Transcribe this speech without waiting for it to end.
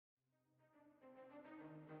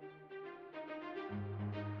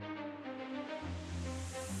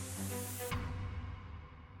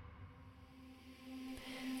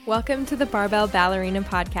Welcome to the Barbell Ballerina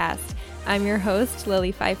Podcast. I'm your host,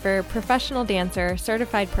 Lily Pfeiffer, professional dancer,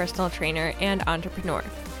 certified personal trainer, and entrepreneur.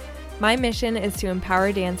 My mission is to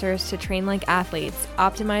empower dancers to train like athletes,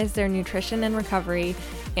 optimize their nutrition and recovery,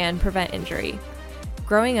 and prevent injury.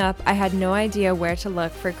 Growing up, I had no idea where to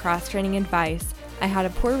look for cross-training advice. I had a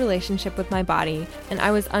poor relationship with my body, and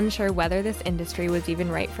I was unsure whether this industry was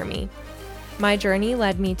even right for me. My journey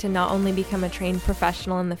led me to not only become a trained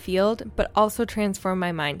professional in the field, but also transform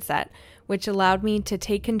my mindset, which allowed me to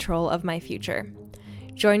take control of my future.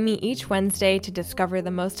 Join me each Wednesday to discover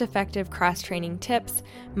the most effective cross-training tips,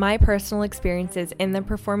 my personal experiences in the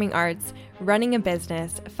performing arts, running a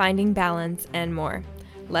business, finding balance, and more.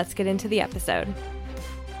 Let's get into the episode.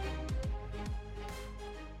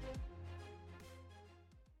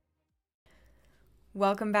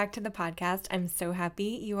 Welcome back to the podcast. I'm so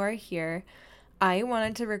happy you are here. I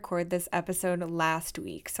wanted to record this episode last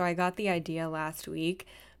week, so I got the idea last week,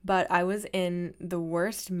 but I was in the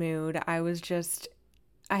worst mood. I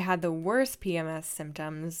had the worst PMS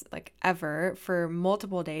symptoms ever for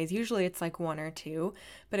multiple days. Usually it's one or two,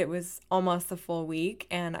 but it was almost the full week,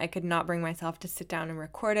 and I could not bring myself to sit down and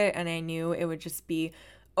record it, and I knew it would just be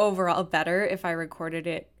overall better if I recorded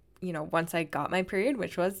it once I got my period,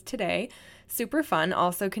 which was today. Super fun.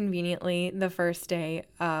 Also conveniently the first day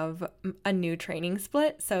of a new training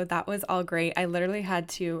split. So that was all great. I literally had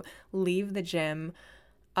to leave the gym.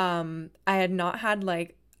 I had not had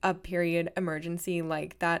a period emergency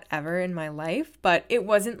like that ever in my life, but it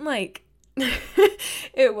wasn't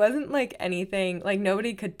it wasn't anything,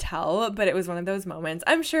 nobody could tell, but it was one of those moments.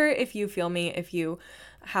 I'm sure if you feel me, if you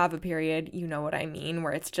have a period, you know what I mean,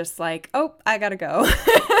 where it's just oh, I gotta go.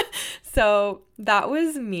 So that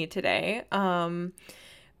was me today.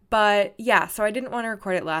 But yeah, so I didn't want to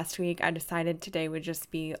record it last week. I decided today would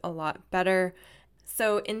just be a lot better.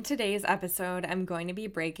 So in today's episode, I'm going to be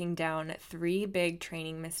breaking down 3 big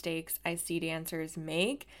training mistakes I see dancers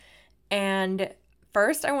make. And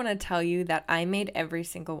first, I want to tell you that I made every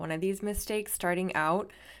single one of these mistakes starting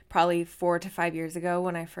out probably 4 to 5 years ago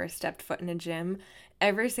when I first stepped foot in a gym.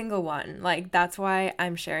 Every single one. That's why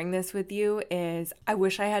I'm sharing this with you, is I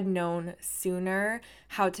wish I had known sooner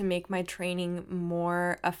how to make my training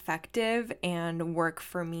more effective and work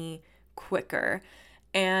for me quicker.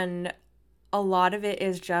 And a lot of it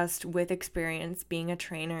is just with experience being a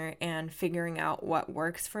trainer and figuring out what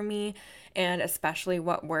works for me, and especially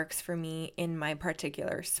what works for me in my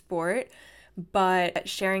particular sport. But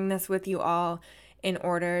sharing this with you all in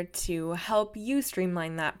order to help you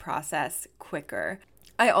streamline that process quicker.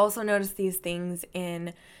 I also notice these things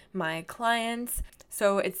in my clients,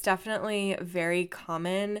 so it's definitely very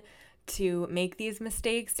common to make these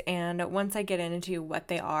mistakes, and once I get into what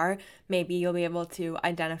they are, maybe you'll be able to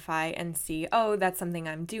identify and see, oh, that's something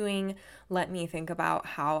I'm doing. Let me think about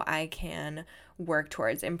how I can work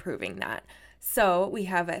towards improving that. So we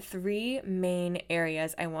have 3 main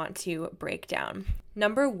areas I want to break down.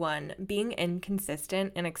 Number 1, being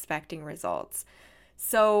inconsistent and expecting results.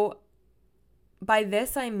 So by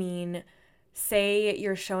this, I mean, say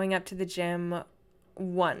you're showing up to the gym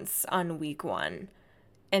once on week 1,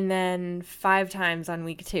 and then 5 times on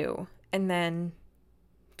week 2, and then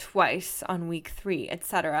twice on week 3,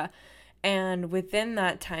 etc. And within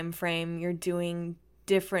that time frame, you're doing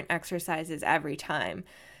different exercises every time.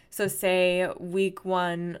 So say week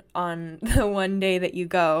 1, on the one day that you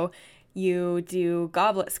go, you do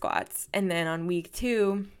goblet squats, and then on week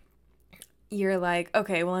 2, you're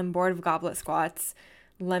okay, well, I'm bored of goblet squats.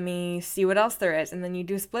 Let me see what else there is. And then you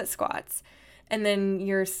do split squats. And then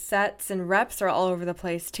your sets and reps are all over the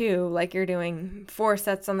place too. You're doing 4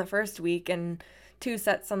 sets on the first week and 2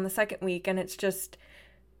 sets on the second week, and it's just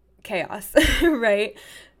chaos, right?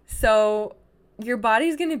 So your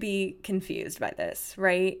body's going to be confused by this,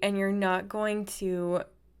 right? And you're not going to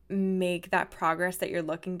make that progress that you're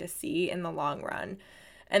looking to see in the long run.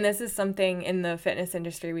 And this is something in the fitness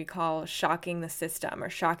industry we call shocking the system or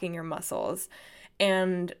shocking your muscles.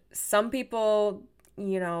 And some people,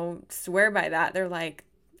 swear by that. They're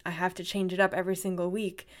I have to change it up every single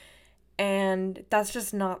week. And that's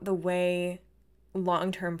just not the way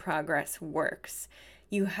long-term progress works.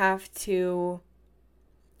 You have to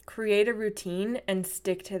create a routine and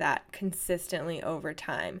stick to that consistently over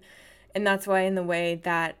time. And that's why in the way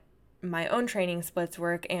that my own training splits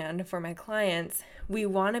work and for my clients, we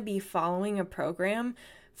want to be following a program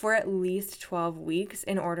for at least 12 weeks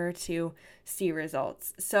in order to see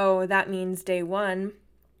results. So that means day 1,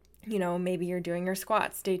 maybe you're doing your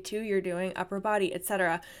squats. Day 2, you're doing upper body,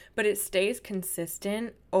 etc. But it stays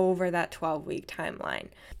consistent over that 12-week timeline.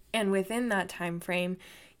 And within that time frame,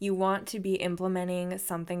 you want to be implementing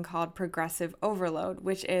something called progressive overload,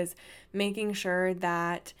 which is making sure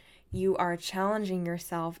that you are challenging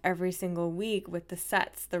yourself every single week with the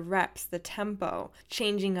sets, the reps, the tempo,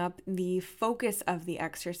 changing up the focus of the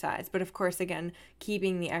exercise. But of course, again,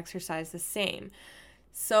 keeping the exercise the same.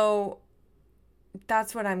 So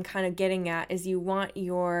that's what I'm kind of getting at, is you want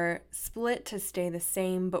your split to stay the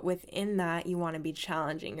same, but within that, you want to be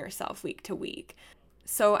challenging yourself week to week.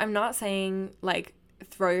 So I'm not saying like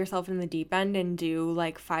throw yourself in the deep end and do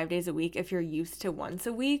like 5 days a week. If you're used to once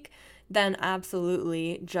a week, then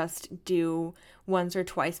absolutely just do once or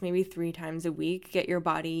twice, maybe 3 times a week. Get your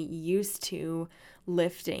body used to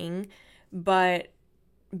lifting, but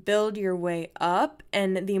build your way up.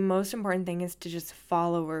 And the most important thing is to just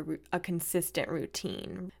follow a consistent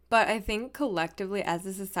routine. But I think collectively as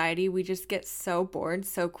a society, we just get so bored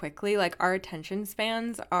so quickly. Like our attention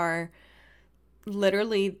spans are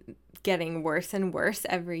literally getting worse and worse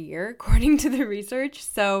every year, according to the research.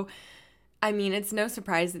 So I mean, it's no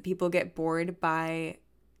surprise that people get bored by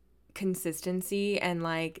consistency and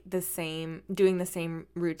like doing the same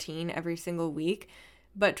routine every single week.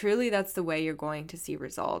 But truly, that's the way you're going to see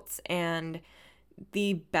results. And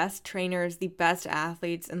the best trainers, the best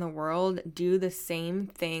athletes in the world do the same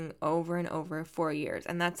thing over and over for years.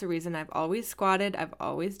 And that's the reason I've always squatted, I've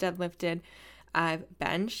always deadlifted, I've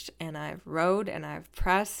benched, and I've rowed, and I've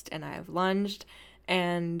pressed, and I've lunged.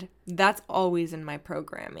 And that's always in my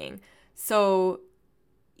programming. So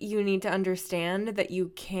you need to understand that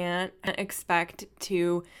you can't expect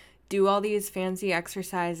to do all these fancy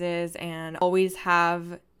exercises and always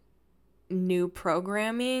have new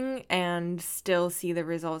programming and still see the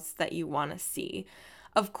results that you want to see.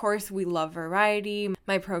 Of course, we love variety.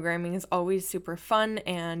 My programming is always super fun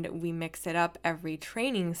and we mix it up every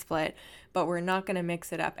training split, but we're not going to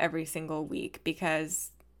mix it up every single week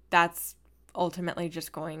because that's ultimately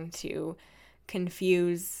just going to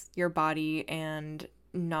confuse your body and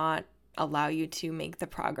not allow you to make the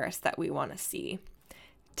progress that we want to see.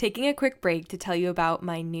 Taking a quick break to tell you about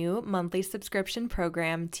my new monthly subscription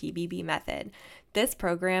program, TBB Method. This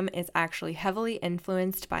program is actually heavily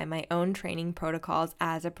influenced by my own training protocols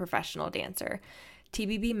as a professional dancer.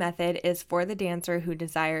 TBB Method is for the dancer who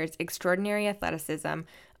desires extraordinary athleticism,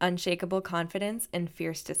 unshakable confidence, and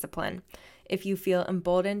fierce discipline. If you feel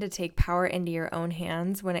emboldened to take power into your own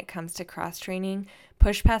hands when it comes to cross-training,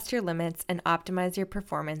 push past your limits, and optimize your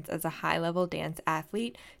performance as a high-level dance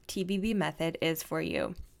athlete, TBB Method is for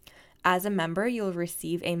you. As a member, you'll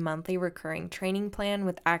receive a monthly recurring training plan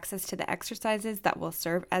with access to the exercises that will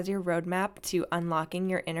serve as your roadmap to unlocking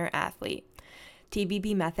your inner athlete.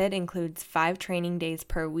 TBB Method includes 5 training days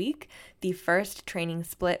per week. The first training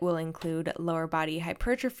split will include lower body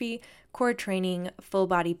hypertrophy, core training, full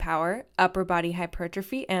body power, upper body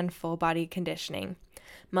hypertrophy, and full body conditioning.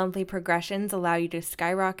 Monthly progressions allow you to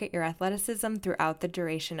skyrocket your athleticism throughout the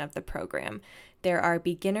duration of the program. There are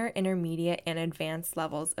beginner, intermediate, and advanced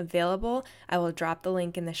levels available. I will drop the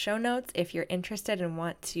link in the show notes if you're interested and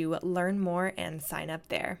want to learn more and sign up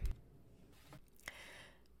there.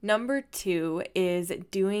 Number 2 is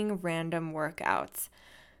doing random workouts.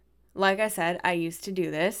 Like I said, I used to do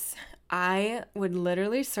this. I would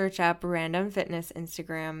literally search up random fitness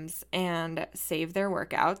Instagrams and save their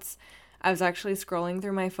workouts. I was actually scrolling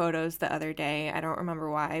through my photos the other day. I don't remember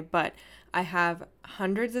why, but I have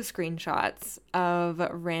hundreds of screenshots of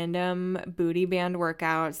random booty band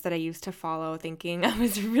workouts that I used to follow thinking I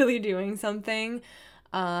was really doing something.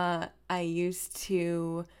 I'm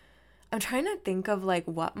trying to think of like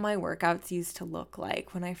what my workouts used to look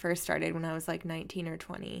like when I first started when I was like 19 or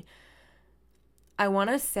 20. I want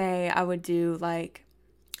to say I would do like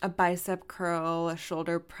a bicep curl, a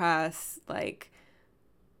shoulder press, like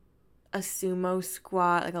a sumo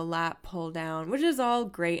squat, like a lat pull down, which is all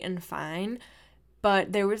great and fine,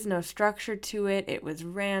 but there was no structure to it. It was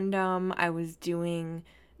random. I was doing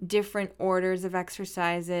different orders of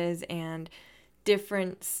exercises and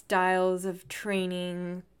different styles of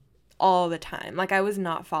training all the time. Like I was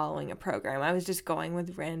not following a program. I was just going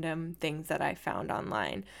with random things that I found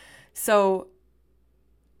online. So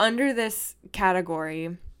under this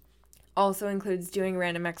category also includes doing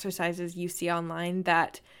random exercises you see online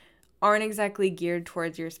that aren't exactly geared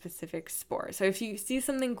towards your specific sport. So if you see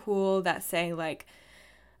something cool that say like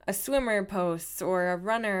a swimmer posts or a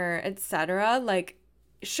runner, etc., like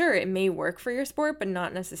sure, it may work for your sport, but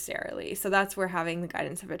not necessarily. So that's where having the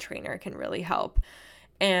guidance of a trainer can really help.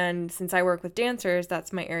 And since I work with dancers,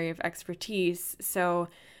 that's my area of expertise. So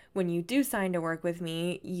when you do sign to work with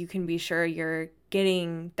me, you can be sure you're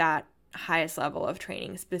getting that highest level of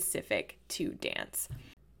training specific to dance.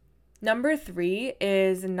 Number 3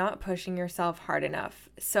 is not pushing yourself hard enough.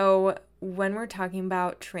 So when we're talking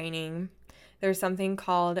about training, there's something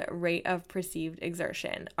called rate of perceived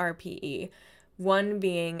exertion, RPE. 1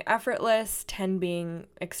 being effortless, 10 being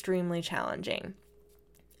extremely challenging.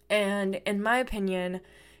 And in my opinion,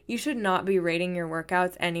 you should not be rating your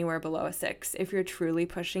workouts anywhere below a 6 if you're truly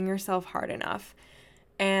pushing yourself hard enough.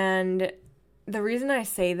 And the reason I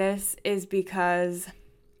say this is because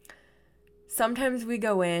sometimes we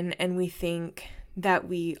go in and we think that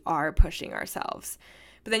we are pushing ourselves.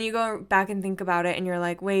 But then you go back and think about it and you're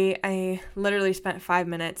like, wait, I literally spent 5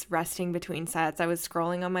 minutes resting between sets. I was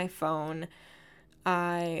scrolling on my phone.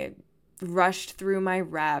 I rushed through my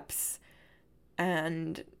reps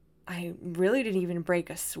and I really didn't even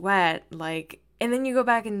break a sweat. And then you go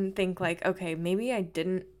back and think like, okay, maybe I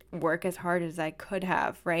didn't work as hard as I could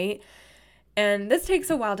have, right? And this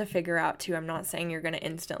takes a while to figure out too. I'm not saying you're going to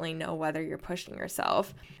instantly know whether you're pushing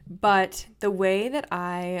yourself, but the way that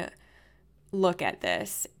I look at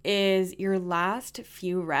this is your last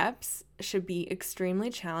few reps should be extremely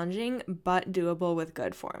challenging, but doable with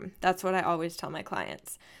good form. That's what I always tell my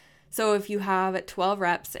clients. So if you have 12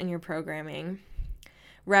 reps in your programming,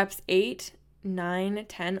 reps 8, 9,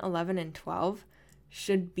 10, 11, and 12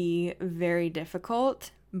 should be very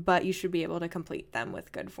difficult, but you should be able to complete them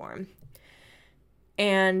with good form.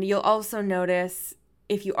 And you'll also notice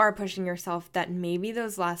if you are pushing yourself that maybe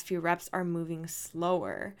those last few reps are moving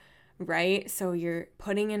slower, right? So you're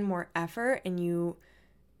putting in more effort and you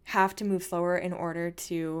have to move slower in order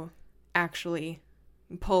to actually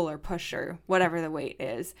pull or push or whatever the weight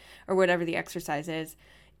is or whatever the exercise is.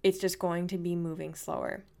 It's just going to be moving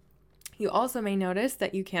slower. You also may notice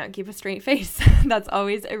that you can't keep a straight face. That's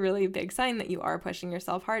always a really big sign that you are pushing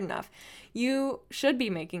yourself hard enough. You should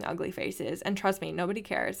be making ugly faces, and trust me, nobody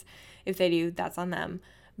cares. If they do, that's on them.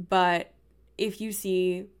 But if you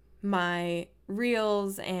see my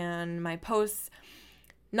reels and my posts,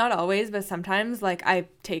 not always, but sometimes, I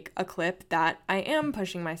take a clip that I am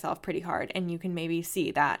pushing myself pretty hard, and you can maybe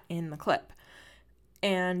see that in the clip.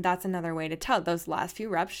 And that's another way to tell. Those last few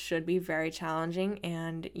reps should be very challenging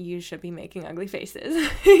and you should be making ugly faces.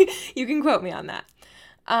 You can quote me on that.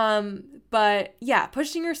 But yeah,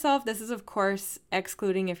 pushing yourself, this is of course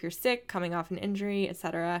excluding if you're sick, coming off an injury,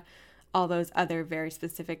 etc. All those other very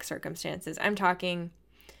specific circumstances. I'm talking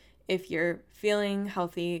if you're feeling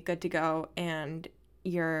healthy, good to go, and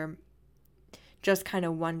you're just kind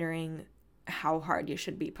of wondering how hard you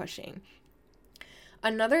should be pushing.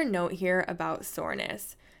 Another note here about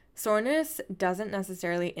soreness. Soreness doesn't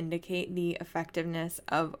necessarily indicate the effectiveness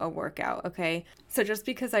of a workout, okay? So just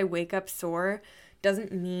because I wake up sore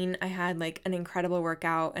doesn't mean I had an incredible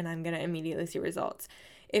workout and I'm going to immediately see results.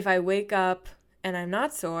 If I wake up and I'm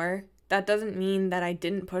not sore, that doesn't mean that I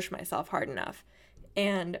didn't push myself hard enough.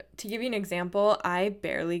 And to give you an example, I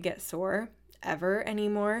barely get sore ever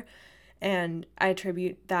anymore, and I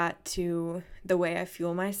attribute that to the way I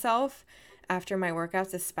fuel myself after my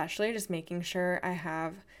workouts, especially just making sure I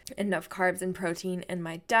have enough carbs and protein in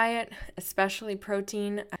my diet, especially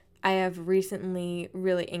protein. I have recently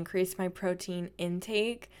really increased my protein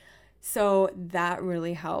intake, so that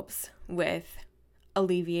really helps with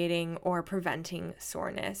alleviating or preventing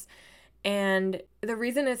soreness. And the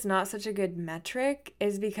reason it's not such a good metric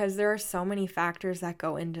is because there are so many factors that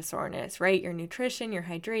go into soreness, right? Your nutrition, your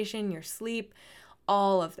hydration, your sleep,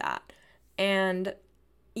 all of that. And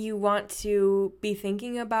you want to be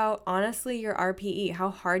thinking about, honestly, your RPE, how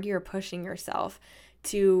hard you're pushing yourself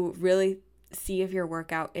to really see if your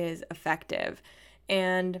workout is effective.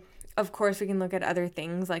 And of course, we can look at other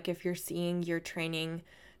things, like if you're seeing your training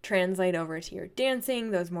translate over to your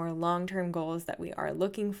dancing, those more long-term goals that we are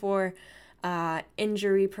looking for,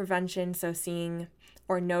 injury prevention, so seeing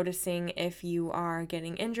or noticing if you are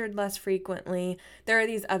getting injured less frequently. There are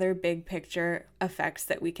these other big picture effects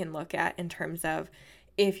that we can look at in terms of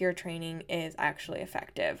if your training is actually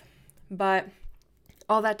effective. But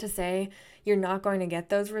all that to say, you're not going to get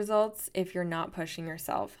those results if you're not pushing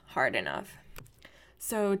yourself hard enough.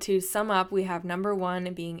 So to sum up, we have number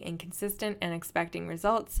 1, being inconsistent and expecting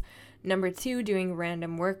results. Number 2, doing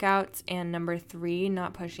random workouts. And number 3,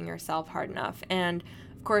 not pushing yourself hard enough. And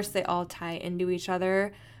of course, they all tie into each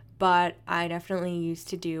other, but I definitely used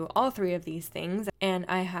to do all 3 of these things, and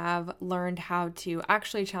I have learned how to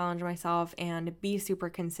actually challenge myself and be super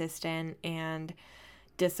consistent and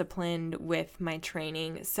disciplined with my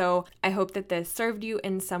training. So I hope that this served you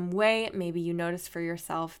in some way. Maybe you notice for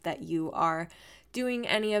yourself that you are doing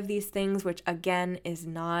any of these things, which again is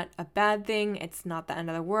not a bad thing. It's not the end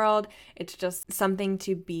of the world. It's just something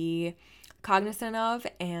to be cognizant of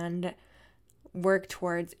and work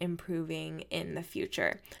towards improving in the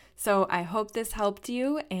future. So I hope this helped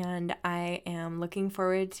you, and I am looking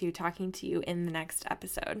forward to talking to you in the next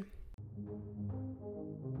episode.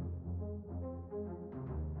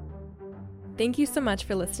 Thank you so much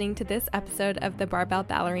for listening to this episode of the Barbell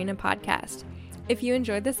Ballerina podcast. If you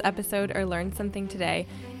enjoyed this episode or learned something today,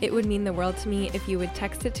 it would mean the world to me if you would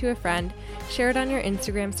text it to a friend, share it on your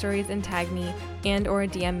Instagram stories and tag me, and/or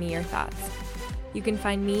DM me your thoughts. You can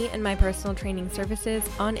find me and my personal training services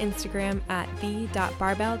on Instagram at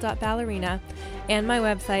the.barbell.ballerina and my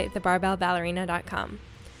website, thebarbellballerina.com.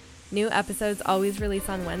 New episodes always release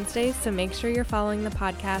on Wednesdays, so make sure you're following the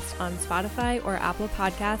podcast on Spotify or Apple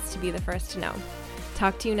Podcasts to be the first to know.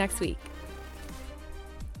 Talk to you next week.